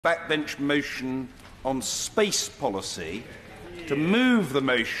Backbench motion on space policy. To move the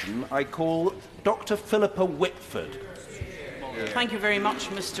motion, I call Dr. Philippa Whitford. Thank you very much,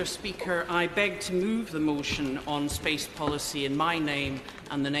 Mr. Speaker. I beg to move the motion on space policy in my name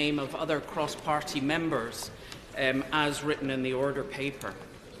and the name of other cross-party members, as written in the order paper.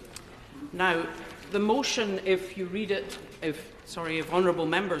 Now, the motion, if you read it, if honourable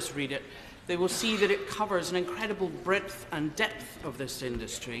members read it, they will see that it covers an incredible breadth and depth of this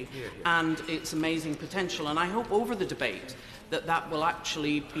industry and its amazing potential. And I hope over the debate that that will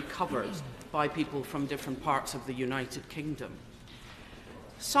actually be covered by people from different parts of the United Kingdom.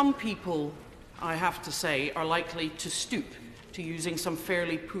 Some people, I have to say, are likely to stoop to using some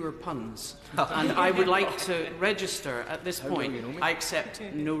fairly poor puns. And I would like to register at this point, I accept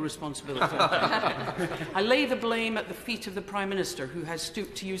no responsibility. I lay the blame at the feet of the Prime Minister, who has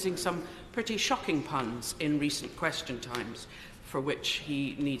stooped to using some pretty shocking puns in recent question times, for which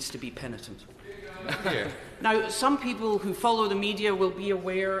he needs to be penitent. Now, some people who follow the media will be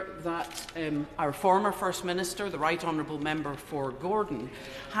aware that our former First Minister, the Right Honourable Member for Gordon,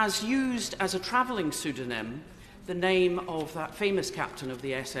 has used as a travelling pseudonym the name of that famous captain of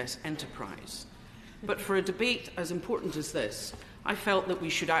the SS Enterprise. But for a debate as important as this, I felt that we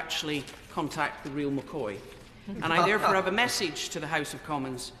should actually contact the real McCoy. And I therefore have a message to the House of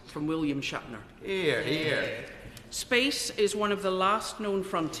Commons from William Shatner. Hear, hear. Space is one of the last known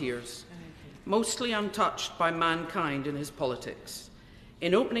frontiers, mostly untouched by mankind in his politics.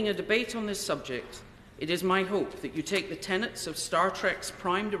 In opening a debate on this subject, it is my hope that you take the tenets of Star Trek's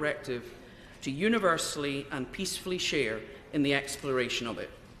Prime Directive to universally and peacefully share in the exploration of it.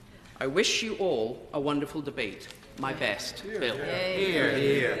 I wish you all a wonderful debate. My best, Bill. Hear,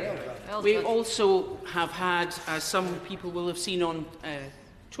 hear. We also have had, as some people will have seen on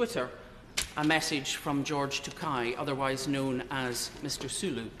Twitter, a message from George Takei, otherwise known as Mr.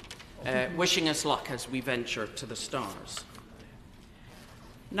 Sulu, wishing us luck as we venture to the stars.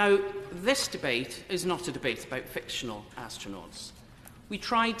 Now, this debate is not a debate about fictional astronauts. We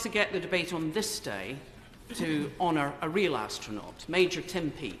tried to get the debate on this day to honour a real astronaut, Major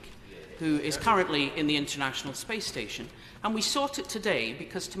Tim Peake, who is currently in the International Space Station, and we sought it today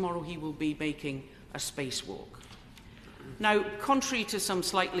because tomorrow he will be making a spacewalk. Now, contrary to some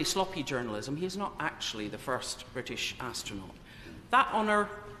slightly sloppy journalism, he is not actually the first British astronaut. That honour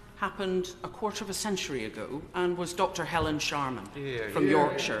happened a quarter of a century ago and was Dr. Helen Sharman from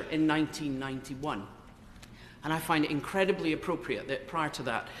Yorkshire in 1991. And I find it incredibly appropriate that prior to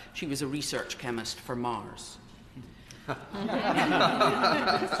that, she was a research chemist for Mars.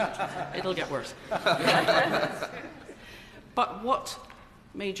 It'll get worse. But what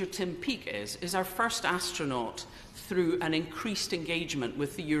Major Tim Peake is our first astronaut through an increased engagement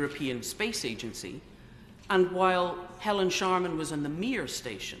with the European Space Agency. And while Helen Sharman was on the Mir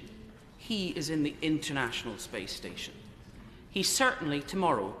station, he is in the International Space Station. He certainly,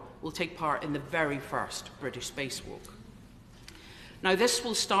 tomorrow, will take part in the very first British spacewalk. Now, this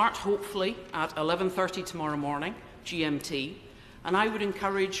will start, hopefully, at 11:30 tomorrow morning, GMT, and I would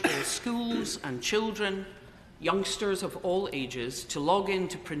encourage all schools and children, youngsters of all ages, to log in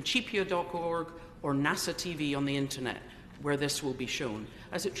to principia.org or NASA TV on the internet, where this will be shown,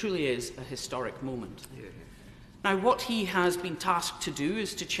 as it truly is a historic moment. Now, what he has been tasked to do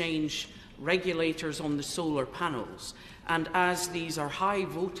is to change regulators on the solar panels, and as these are high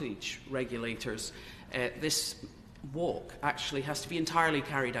voltage regulators, this walk actually has to be entirely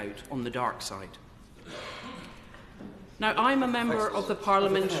carried out on the dark side. Now, I'm a member of the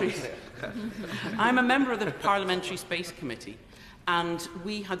Parliamentary Space Committee, and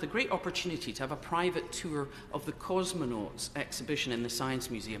we had the great opportunity to have a private tour of the Cosmonauts exhibition in the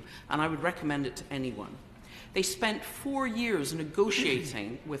Science Museum, and I would recommend it to anyone. They spent 4 years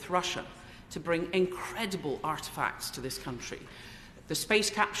negotiating with Russia to bring incredible artefacts to this country. The space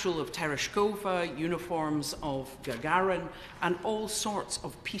capsule of Tereshkova, uniforms of Gagarin, and all sorts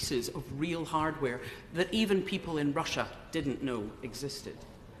of pieces of real hardware that even people in Russia didn't know existed.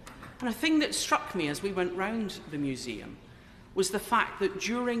 And a thing that struck me as we went round the museum was the fact that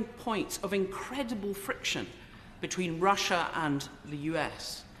during points of incredible friction between Russia and the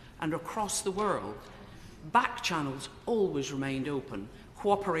US and across the world, back channels always remained open.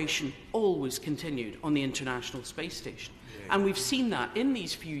 Cooperation always continued on the International Space Station. And we've seen that in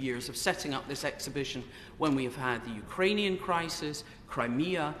these few years of setting up this exhibition when we have had the Ukrainian crisis,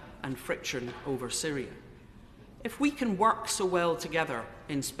 Crimea, and friction over Syria. If we can work so well together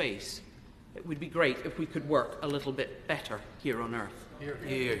in space, it would be great if we could work a little bit better here on Earth. Hear,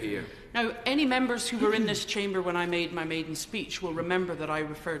 hear. Now, any members who were in this chamber when I made my maiden speech will remember that I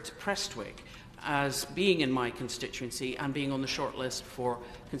referred to Prestwick as being in my constituency and being on the shortlist for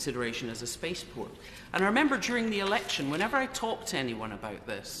consideration as a spaceport. And I remember during the election, whenever I talked to anyone about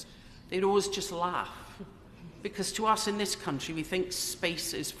this, they'd always just laugh. Because to us in this country, we think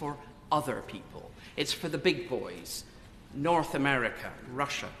space is for other people. It's for the big boys, North America,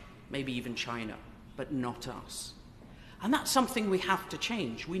 Russia, maybe even China, but not us. And that's something we have to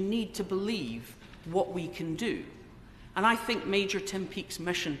change. We need to believe what we can do. And I think Major Tim Peake's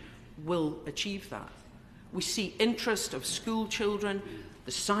mission will achieve that. We see interest of school children.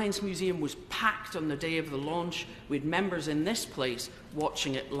 The Science Museum was packed on the day of the launch. We had members in this place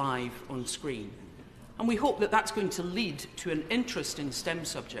watching it live on screen. And we hope that that's going to lead to an interest in STEM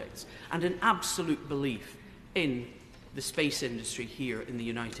subjects and an absolute belief in the space industry here in the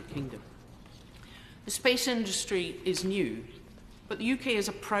United Kingdom. The space industry is new, but the UK has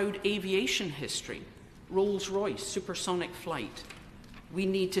a proud aviation history. Rolls-Royce, supersonic flight. We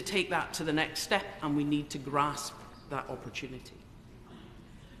need to take that to the next step, and we need to grasp that opportunity.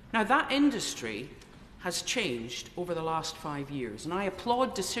 Now, that industry has changed over the last 5 years, and I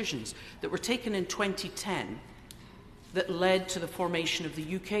applaud decisions that were taken in 2010 that led to the formation of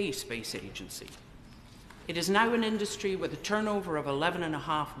the UK Space Agency. It is now an industry with a turnover of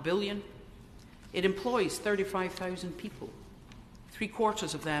 £11.5 billion. It employs 35,000 people.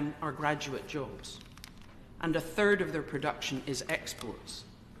 3/4 of them are graduate jobs, and 1/3 of their production is exports.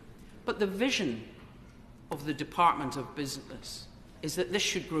 But the vision of the Department of Business is that this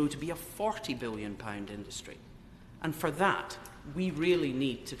should grow to be a £40 billion industry. And for that, we really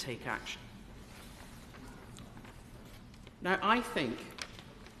need to take action. Now, I think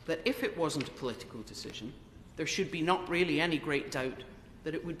that if it wasn't a political decision, there should be not really any great doubt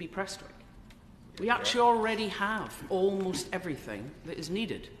that it would be Prestwick. We actually already have almost everything that is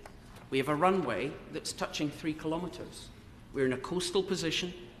needed. We have a runway that's touching 3 kilometres. We're in a coastal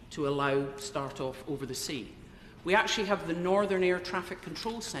position to allow start-off over the sea. We actually have the Northern Air Traffic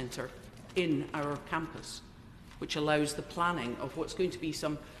Control Centre in our campus, which allows the planning of what's going to be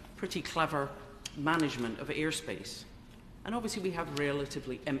some pretty clever management of airspace. And obviously we have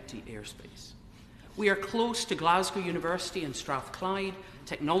relatively empty airspace. We are close to Glasgow University and Strathclyde,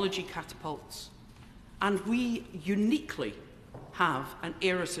 technology catapults, and we uniquely have an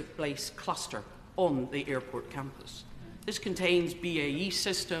aerospace cluster on the airport campus. This contains BAE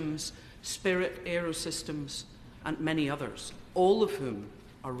Systems, Spirit Aerosystems, and many others, all of whom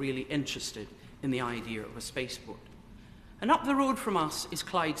are really interested in the idea of a spaceport. And up the road from us is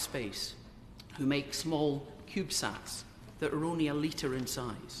Clyde Space, who make small CubeSats that are only a litre in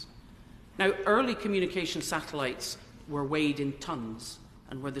size. Now, early communication satellites were weighed in tonnes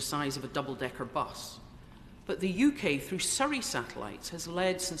and were the size of a double-decker bus. But the UK, through Surrey Satellites, has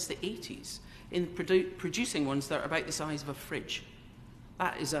led since the 80s in producing ones that are about the size of a fridge.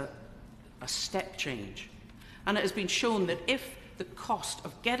 That is a step change. And it has been shown that if the cost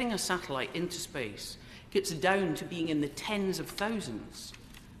of getting a satellite into space gets down to being in the tens of thousands,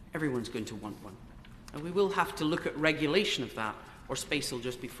 everyone's going to want one. And we will have to look at regulation of that, or space will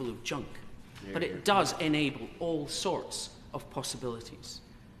just be full of junk. But it does enable all sorts of possibilities.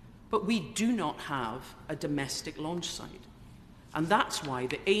 But we do not have a domestic launch site. And that's why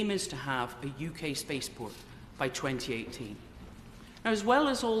the aim is to have a UK spaceport by 2018. Now, as well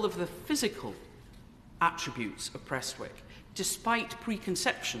as all of the physical attributes of Prestwick, despite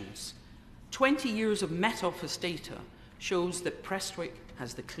preconceptions, 20 years of Met Office data shows that Prestwick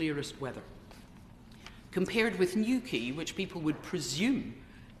has the clearest weather. Compared with Newquay, which people would presume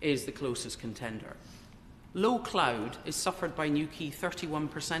is the closest contender, low cloud is suffered by Newquay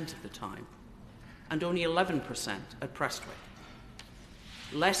 31% of the time, and only 11% at Prestwick.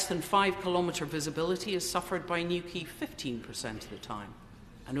 Less than 5 kilometre visibility is suffered by Newquay 15% of the time,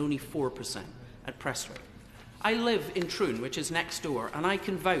 and only 4% at Prestwick. I live in Troon, which is next door, and I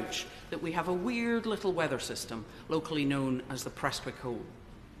can vouch that we have a weird little weather system locally known as the Prestwick Hole.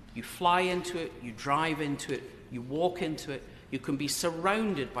 You fly into it, you drive into it, you walk into it, you can be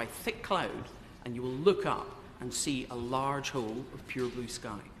surrounded by thick cloud, and you will look up and see a large hole of pure blue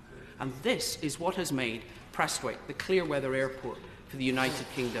sky. And this is what has made Prestwick the clear weather airport for the United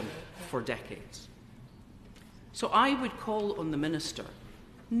Kingdom for decades. So I would call on the Minister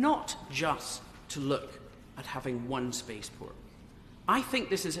not just to look at having one spaceport. I think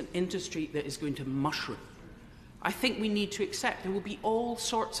this is an industry that is going to mushroom. I think we need to accept there will be all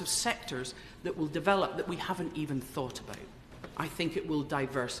sorts of sectors that will develop that we haven't even thought about. I think it will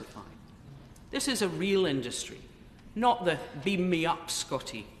diversify. This is a real industry, not the beam me up,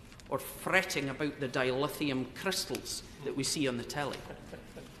 Scotty, or fretting about the dilithium crystals that we see on the telly,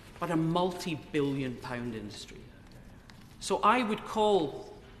 but a multi-billion-pound industry. So I would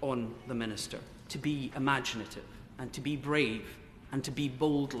call on the Minister to be imaginative and to be brave and to be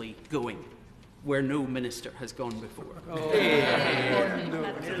boldly going where no minister has gone before.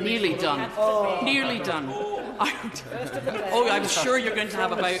 Nearly done. Nearly done. I'm sure you're going to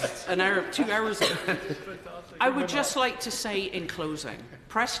have about an hour, 2 hours of it. I would just like to say in closing,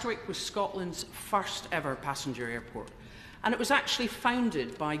 Prestwick was Scotland's first ever passenger airport. And it was actually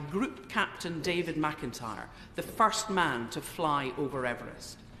founded by Group Captain David McIntyre, the first man to fly over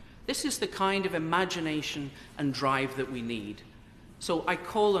Everest. This is the kind of imagination and drive that we need. So I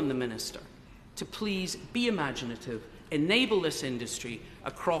call on the Minister to please be imaginative, enable this industry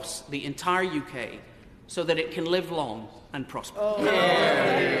across the entire UK so that it can live long and prosper.